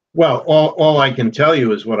 Well, all I can tell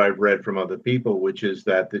you is what I've read from other people, which is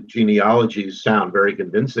that the genealogies sound very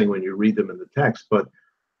convincing when you read them in the text, but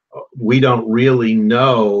we don't really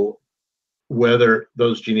know whether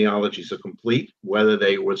those genealogies are complete, whether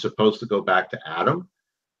they were supposed to go back to Adam.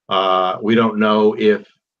 We don't know if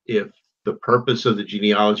the purpose of the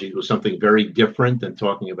genealogy was something very different than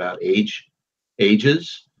talking about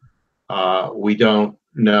ages. We don't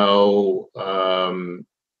know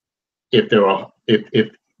if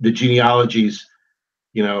the genealogies,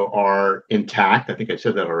 are intact. I think I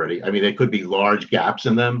said that already. I mean, there could be large gaps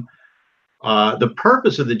in them. The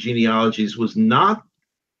purpose of the genealogies was not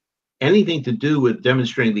anything to do with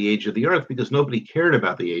demonstrating the age of the earth, because nobody cared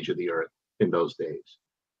about the age of the earth in those days.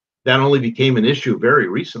 That only became an issue very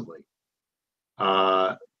recently.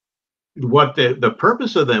 What the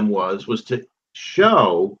purpose of them was to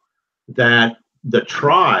show that the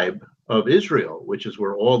tribe of Israel, which is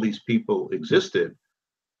where all these people existed,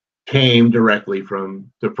 came directly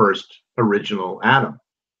from the first original Adam.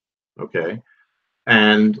 Okay.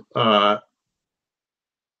 And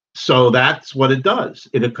so that's what it does.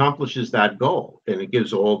 It accomplishes that goal, and it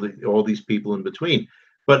gives all these people in between.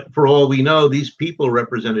 But for all we know, these people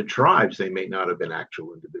represented tribes. They may not have been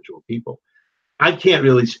actual individual people. I can't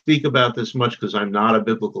really speak about this much because I'm not a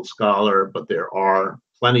biblical scholar, but there are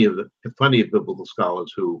plenty of biblical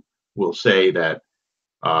scholars who will say that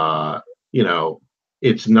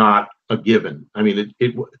it's not a given. I mean,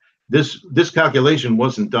 this calculation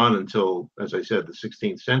wasn't done until, as I said, the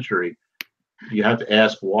 16th century. You have to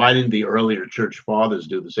ask, why didn't the earlier church fathers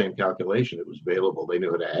do the same calculation? It was available. They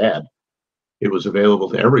knew how to add. It was available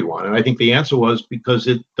to everyone. And I think the answer was because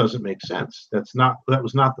it doesn't make sense. That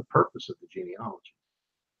was not the purpose of the genealogy.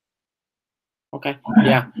 Okay.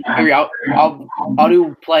 Yeah. I agree. I'll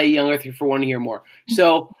do play Young Earth for one to hear more.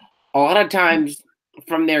 So a lot of times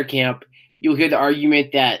from their camp, you'll hear the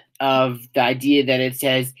argument of the idea that it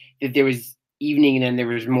says that there was evening and then there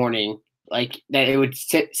was morning, like that it would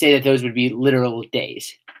say that those would be literal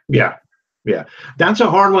days. Yeah. That's a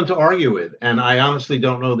hard one to argue with. And I honestly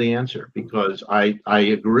don't know the answer, because I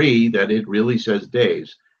agree that it really says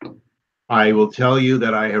days. I will tell you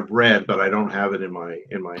that I have read, but I don't have it in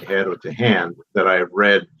my head or to hand, that I have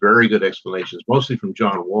read very good explanations, mostly from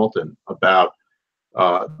John Walton, about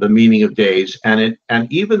the meaning of days. And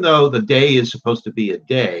even though the day is supposed to be a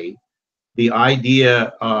day, the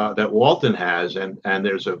idea that Walton has, and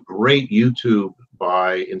there's a great YouTube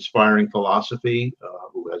by Inspiring Philosophy,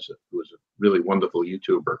 who is a really wonderful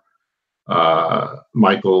YouTuber,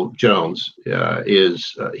 Michael Jones,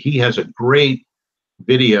 he has a great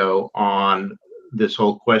video on this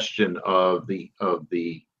whole question of the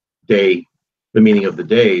day, the meaning of the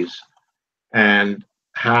days, and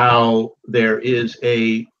how there is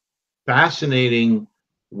a fascinating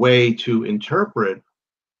way to interpret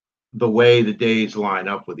the way the days line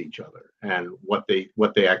up with each other and what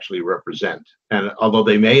they actually represent. And although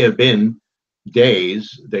they may have been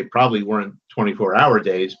days, they probably weren't 24-hour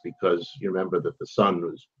days, because you remember that the sun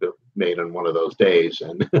was made on one of those days,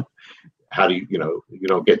 and how do you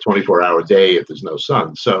don't get 24-hour day if there's no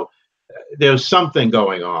sun. So there's something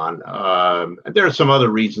going on. And there are some other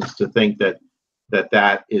reasons to think that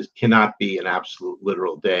cannot be an absolute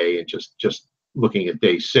literal day, and just looking at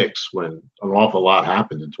day 6 when an awful lot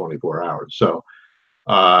happened in 24 hours. So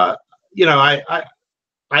I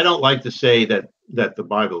don't like to say that the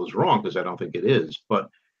Bible is wrong, because I don't think it is, but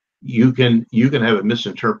you can have a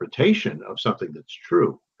misinterpretation of something that's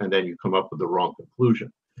true, and then you come up with the wrong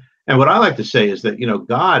conclusion. And what I like to say is that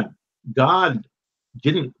God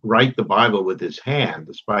didn't write the Bible with his hand,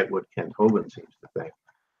 despite what Kent Hovind seems to think.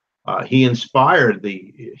 He inspired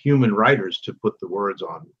the human writers to put the words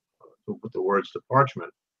to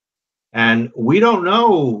parchment. And we don't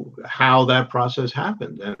know how that process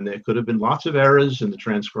happened. And there could have been lots of errors in the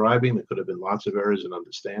transcribing. There could have been lots of errors in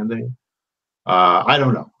understanding. I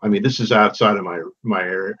don't know. I mean, this is outside of my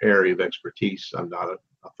area of expertise. I'm not a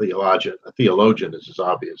theologian. A theologian is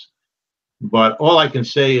obvious. But all I can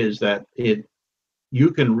say is that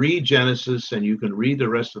you can read Genesis and you can read the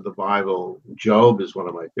rest of the Bible. Job is one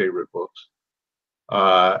of my favorite books.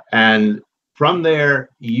 And from there,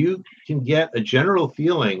 you can get a general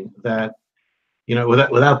feeling that,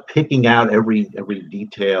 without picking out every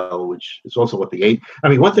detail, which is also what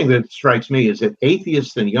one thing that strikes me is that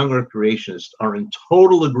atheists and young earth creationists are in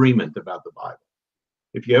total agreement about the Bible.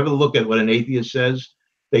 If you ever look at what an atheist says,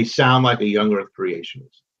 they sound like a young earth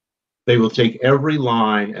creationist. They will take every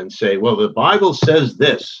line and say, well, the Bible says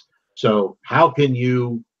this, so how can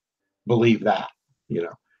you believe that?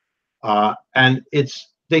 And it's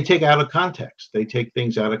they take out of context. They take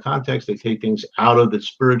things out of context. They take things out of the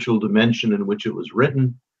spiritual dimension in which it was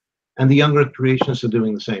written. And the younger creationists are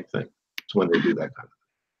doing the same thing. It's when they do that kind of thing.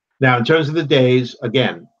 Now, in terms of the days,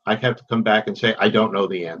 again, I have to come back and say, I don't know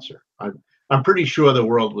the answer. I'm pretty sure the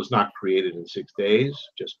world was not created in 6 days,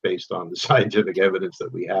 just based on the scientific evidence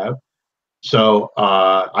that we have. So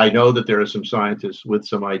I know that there are some scientists with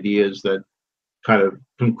some ideas that kind of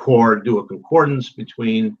do a concordance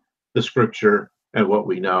between the scripture and what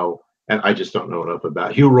we know. And I just don't know enough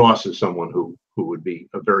about. Hugh Ross is someone who would be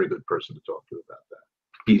a very good person to talk to about that.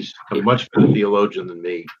 He's a much better theologian than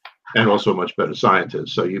me, and also a much better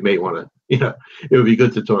scientist. So you may want to, it would be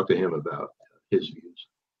good to talk to him about his views.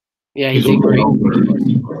 Yeah, he's a great.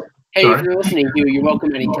 Hey, Sorry? If you're listening, Hugh, you're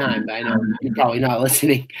welcome anytime. But I know you're probably not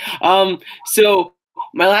listening. So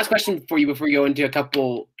my last question for you before we go into a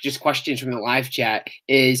couple just questions from the live chat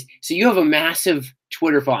is: so you have a massive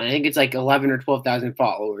Twitter following. I think it's like 11 or 12,000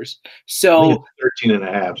 followers. So 13 and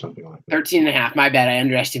a half, something like that. 13 and a half. My bad. I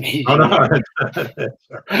underestimated. Oh,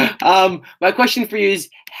 no. My question for you is: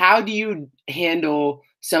 how do you handle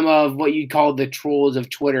some of what you call the trolls of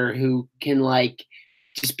Twitter who can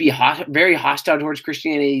just be very hostile towards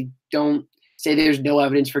Christianity, don't say there's no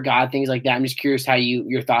evidence for God, things like that? I'm just curious how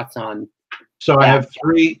your thoughts on. So I have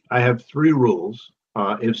three rules.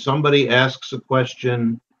 If somebody asks a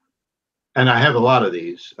question, and I have a lot of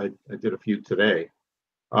these, I did a few today.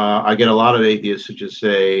 I get a lot of atheists who just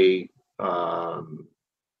say, but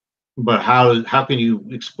how can you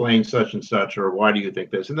explain such and such, or why do you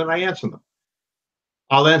think this? And then I answer them.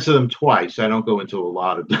 I'll answer them twice. I don't go into a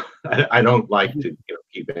lot of. I don't like to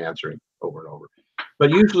keep answering over and over, but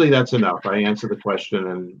usually that's enough. I answer the question,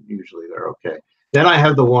 and usually they're okay. Then I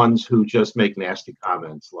have the ones who just make nasty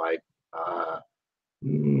comments like,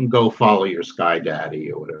 "Go follow your sky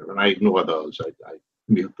daddy" or whatever, and I ignore those. I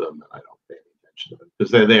mute them, and I don't pay any attention to them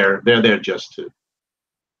because they're there just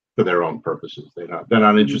for their own purposes. They're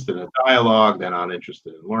not interested in dialogue. They're not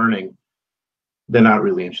interested in learning. They're not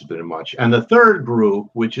really interested in much. And the third group,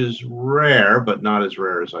 which is rare, but not as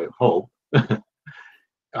rare as I hope,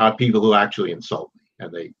 are people who actually insult me.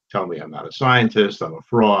 And they tell me I'm not a scientist, I'm a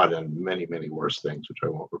fraud, and many, many worse things, which I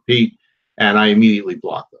won't repeat. And I immediately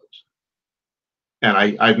block those. And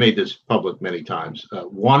I've made this public many times.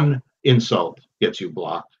 One insult gets you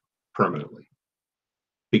blocked permanently.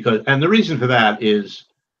 And the reason for that is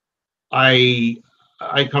I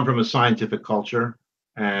come from a scientific culture,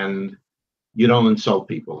 and you don't insult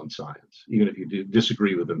people in science. Even if you do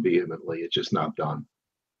disagree with them vehemently, it's just not done.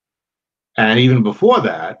 And even before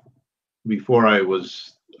that, before I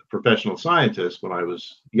was a professional scientist, when I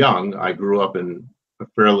was young, I grew up in a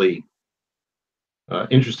fairly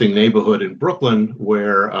interesting neighborhood in Brooklyn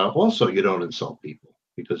where also you don't insult people,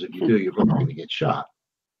 because if you do, you're probably going to get shot.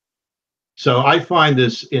 So I find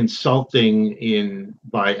this insulting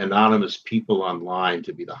by anonymous people online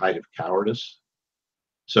to be the height of cowardice.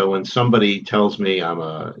 So when somebody tells me I'm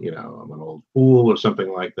an old fool or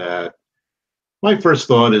something like that, my first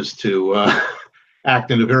thought is to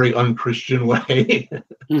act in a very unchristian way.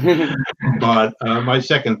 But my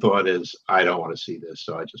second thought is I don't want to see this,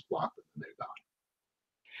 so I just block them and they're gone.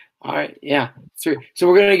 All right, yeah. So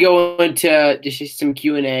we're gonna go into just some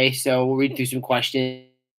Q&A. So we'll read through some questions,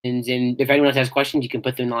 and if anyone else has questions, you can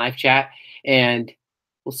put them in the live chat, and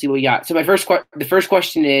we'll see what we got. So the first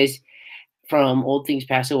question is from Old Things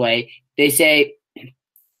Pass Away. They say,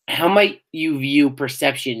 how might you view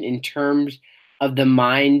perception in terms of the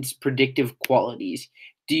mind's predictive qualities?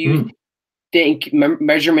 Do you think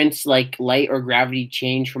measurements like light or gravity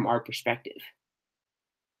change from our perspective?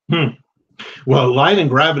 Well, light and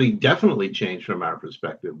gravity definitely change from our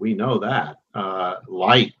perspective. We know that.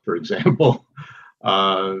 Light, for example,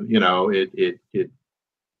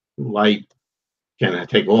 light can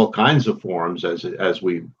take all kinds of forms as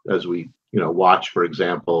we watch, for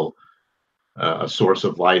example, a source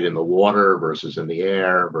of light in the water versus in the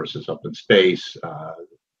air versus up in space.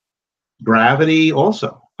 Gravity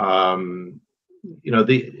also.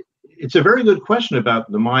 It's a very good question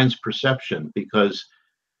about the mind's perception, because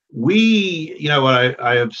what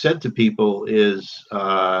I have said to people is,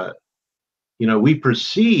 we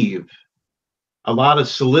perceive a lot of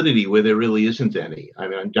solidity where there really isn't any. I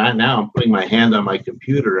mean, now I'm putting my hand on my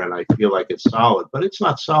computer and I feel like it's solid, but it's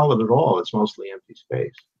not solid at all. It's mostly empty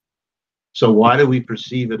space. So why do we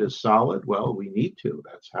perceive it as solid? Well, we need to.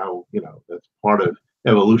 That's how, that's part of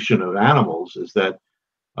evolution of animals, is that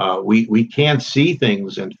we can't see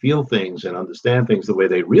things and feel things and understand things the way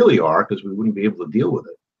they really are, because we wouldn't be able to deal with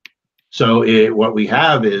it. So what we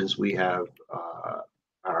have is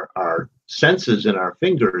our senses in our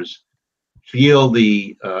fingers feel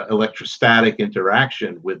the electrostatic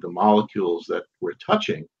interaction with the molecules that we're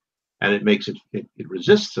touching, and it makes it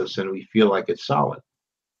resists us, and we feel like it's solid.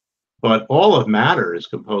 But all of matter is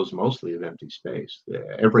composed mostly of empty space.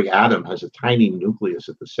 Every atom has a tiny nucleus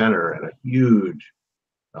at the center and a huge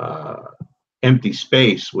empty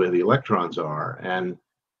space where the electrons are, and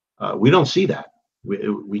we don't see that.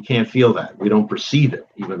 We can't feel that. We don't perceive it,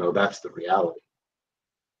 even though that's the reality.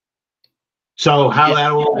 So how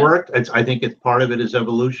that all worked, I think it's part of it is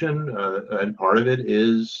evolution, and part of it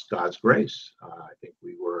is God's grace. I think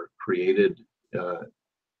we were created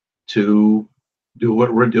to do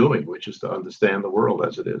what we're doing, which is to understand the world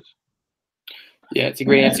as it is. Yeah, it's a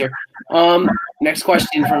great answer. Next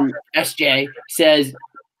question from SJ says,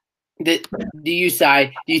 do you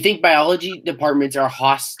think biology departments are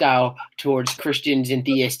hostile towards Christians and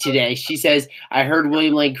theists today? She says, I heard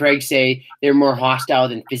William Lane Craig say they're more hostile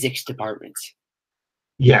than physics departments.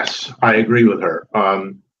 Yes, I agree with her.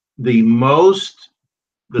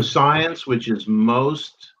 The science which is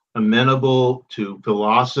most amenable to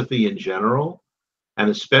philosophy in general, and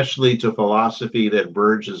especially to philosophy that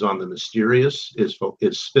verges on the mysterious, is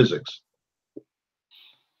physics.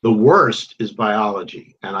 The worst is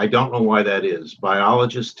biology, and I don't know why that is.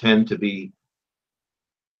 Biologists tend to be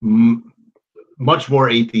much more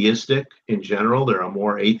atheistic in general. There are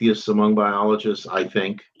more atheists among biologists, I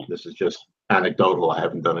think. This is just anecdotal. I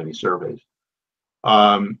haven't done any surveys.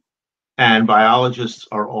 And biologists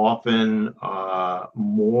are often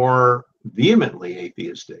more vehemently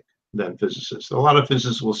atheistic than physicists. A lot of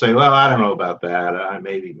physicists will say, well, I don't know about that.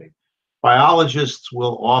 Maybe. Biologists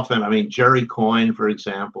will often, I mean, Jerry Coyne, for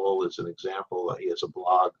example, is an example. He has a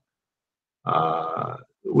blog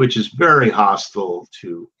which is very hostile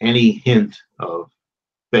to any hint of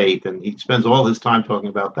faith, and he spends all his time talking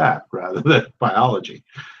about that rather than biology.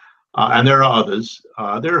 And there are others.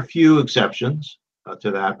 There are a few exceptions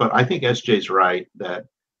to that, but I think SJ's right that,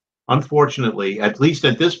 unfortunately, at least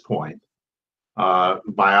at this point,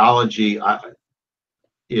 biology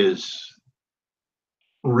is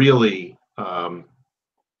really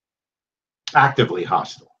actively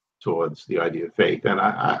hostile towards the idea of faith, and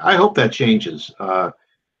I hope that changes.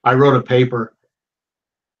 I wrote a paper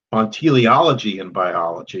on teleology in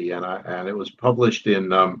biology, and it was published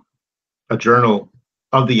in a journal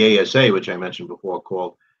of the ASA, which I mentioned before,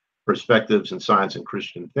 called Perspectives in Science and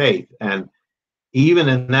Christian Faith. And even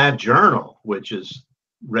in that journal, which is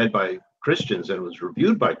read by Christians and was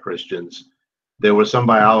reviewed by Christians, there were some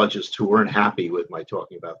biologists who weren't happy with my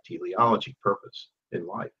talking about teleology, purpose in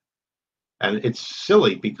life. And it's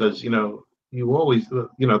silly because, you always,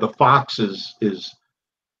 the fox is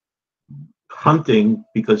hunting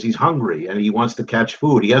because he's hungry and he wants to catch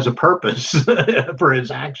food. He has a purpose for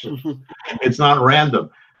his actions. It's not random.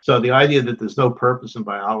 So the idea that there's no purpose in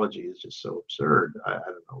biology is just so absurd. I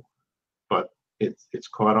don't know, but it's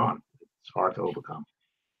caught on. It's hard to overcome.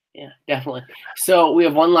 Yeah, definitely. So we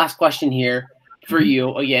have one last question here for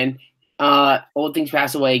you again. Old Things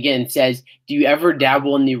Pass Away again says, do you ever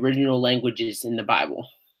dabble in the original languages in the Bible?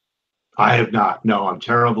 I have not. No, I'm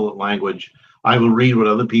terrible at language. I will read what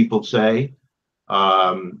other people say.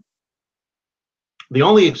 The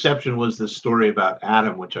only exception was the story about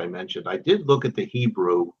Adam, which I mentioned. I did look at the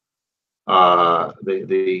Hebrew,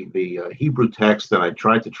 the Hebrew text, and I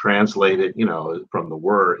tried to translate it, from the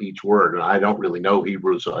word, each word. And I don't really know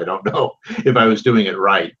Hebrew, so I don't know if I was doing it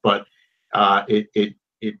right. But it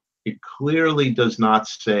clearly does not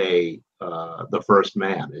say the first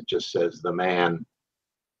man. It just says the man.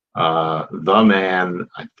 The man.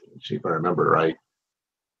 Let's see if I remember right.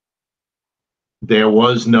 There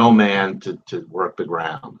was no man to work the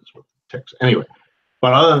ground, is what the text. Anyway,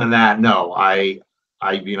 but other than that, no. I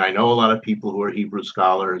know a lot of people who are Hebrew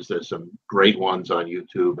scholars. There's some great ones on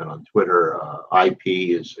YouTube and on Twitter. IP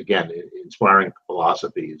is, again, Inspiring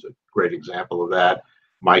Philosophy is a great example of that.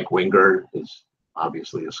 Mike Winger is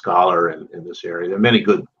obviously a scholar in this area. There are many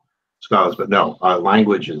good scholars, but no,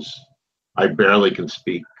 languages. I barely can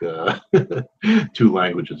speak 2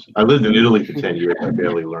 languages. I lived in Italy for 10 years. I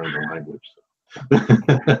barely learned the language. So.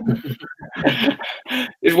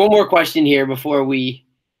 There's one more question here before we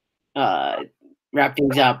wrap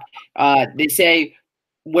things up. They say,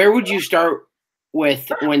 where would you start with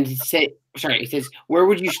it says, where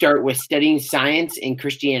would you start with studying science and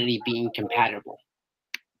Christianity being compatible?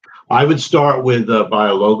 I would start with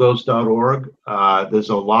biologos.org. There's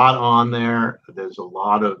a lot on there. There's a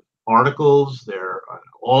lot of articles. They're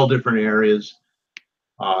all different areas.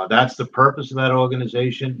 That's the purpose of that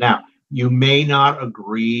organization. Now, you may not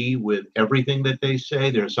agree with everything that they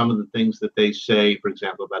say. There are some of the things that they say, for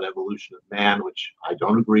example, about evolution of man, which I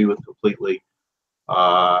don't agree with completely.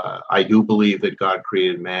 I do believe that God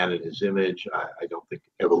created man in his image. I don't think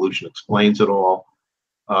evolution explains it all.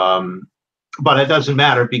 But it doesn't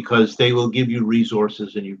matter because they will give you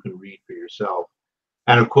resources and you can read for yourself.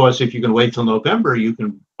 And of course, if you can wait till November, you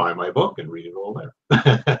can buy my book and read it all there.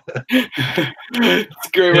 It's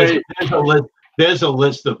a great way. There's a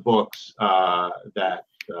list of books that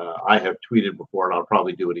I have tweeted before, and I'll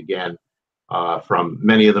probably do it again. From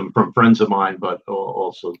many of them from friends of mine, but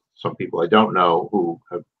also some people I don't know who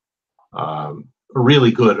have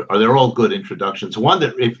really good, or they're all good introductions. One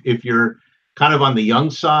that if you're kind of on the young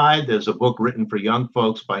side, there's a book written for young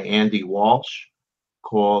folks by Andy Walsh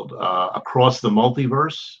called Across the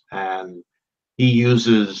Multiverse, and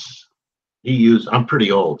I'm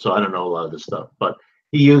pretty old, so I don't know a lot of this stuff, but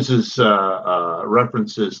he uses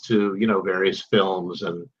references to various films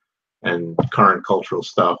and current cultural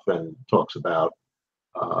stuff, and talks about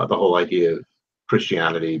the whole idea of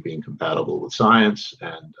Christianity being compatible with science,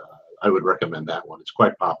 and I would recommend that one. It's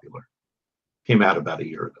quite popular. Came out about a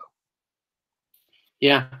year ago.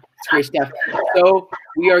 Yeah, it's great stuff. So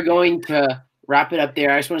we are going to wrap it up there.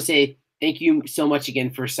 I just want to say thank you so much again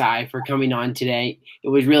for Cy for coming on today. It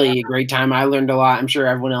was really a great time. I learned a lot. I'm sure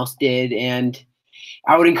everyone else did. And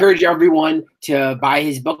I would encourage everyone to buy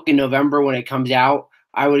his book in November when it comes out.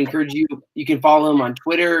 I would encourage you can follow him on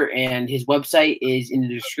Twitter, and his website is in the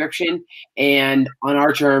description. And on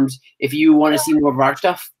our terms, if you want to see more of our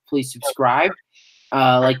stuff, please subscribe.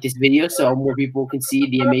 Like this video so more people can see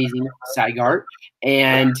the amazing Cy Gart.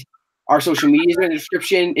 And our social media is in the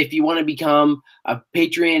description. If you want to become a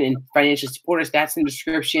Patreon and financially support us, that's in the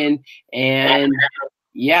description. And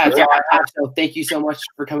yeah, that's all I have. So thank you so much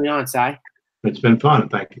for coming on, Cy. It's been fun.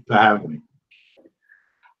 Thank you for having me.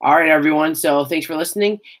 All right, everyone. So thanks for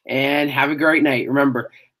listening and have a great night.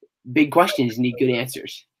 Remember, big questions need good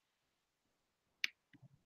answers.